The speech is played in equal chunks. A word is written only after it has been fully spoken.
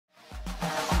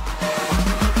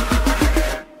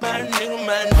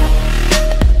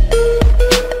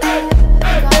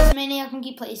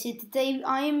gameplays here. Today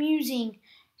I am using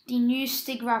the new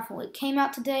Stig rifle. It came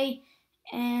out today,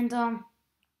 and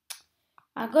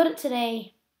I got it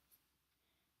today,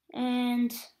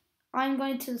 and I'm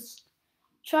going to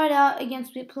try it out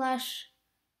against Whiplash.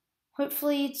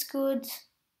 Hopefully it's good.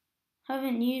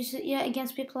 Haven't used it yet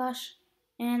against Whiplash,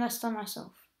 and I stunned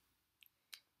myself.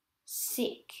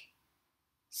 Sick.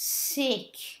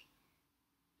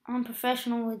 I'm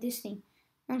professional with this thing.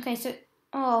 Okay, so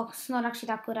it's not actually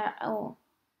that good at all.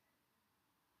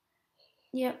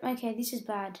 Yep, okay, this is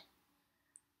bad.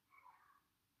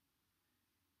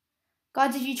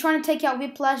 Guys, if you're trying to take out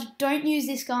Whiplash, don't use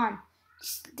this gun.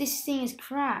 This thing is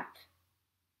crap.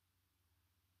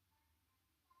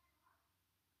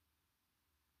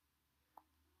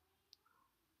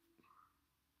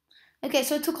 Okay,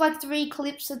 so it took like 3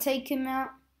 clips to take him out.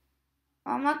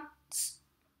 I'm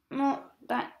not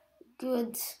that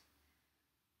good.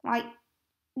 Like,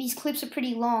 these clips are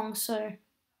pretty long, so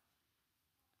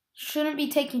shouldn't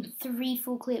be taking 3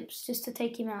 full clips just to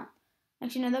take him out.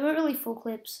 Actually, no, they weren't really full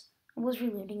clips. I was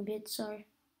reloading a bit, so.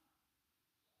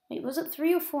 Wait, was it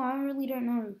 3 or 4? I really don't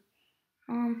know.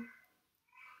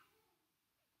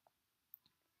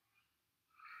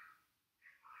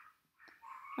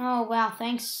 Oh, wow,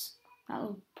 thanks. That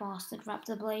little bastard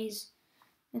Raptor Blaze.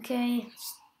 Okay,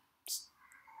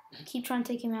 keep trying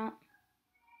to take him out.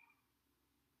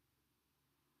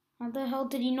 How the hell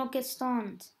did he not get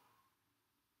stunned?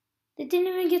 They didn't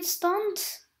even get stunned?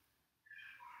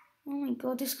 Oh my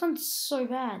god, this gun's so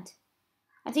bad.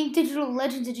 I think Digital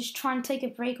Legends are just trying to take a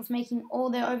break of making all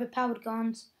their overpowered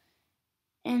guns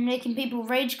and making people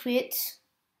rage quit.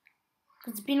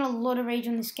 Because there's been a lot of rage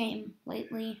on this game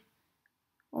lately.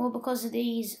 All because of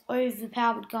these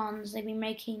overpowered guns they've been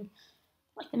making.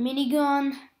 Like the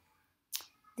minigun,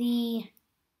 the,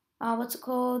 what's it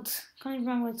called? Can't even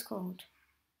remember what it's called.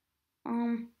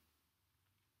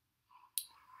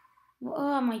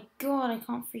 Oh my god, I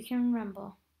can't freaking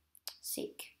remember.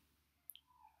 Sick.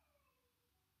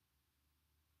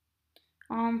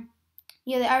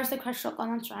 Yeah, the Aristocrat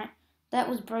shotgun, that's right. That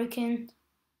was broken.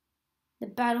 The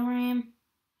battle ram.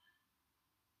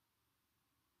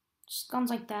 Just guns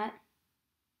like that.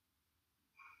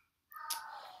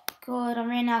 God, I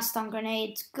ran out of stun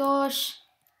grenades. Gosh,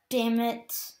 damn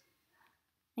it.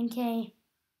 Okay.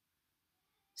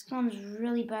 This gun's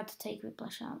really bad to take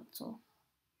Whiplash out, that's all.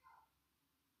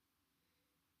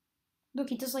 Look,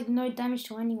 he does like no damage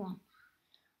to anyone.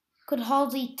 Could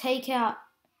hardly take out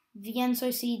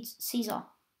Vienso Caesar.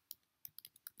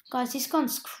 Guys, this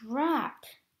gun's crap.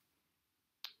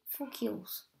 4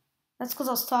 kills. That's because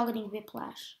I was targeting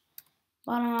Whiplash.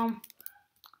 But,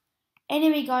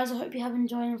 anyway, guys, I hope you have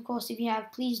enjoyed. And, of course, if you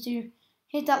have, please do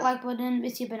hit that like button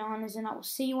with your bananas. And I will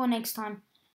see you all next time.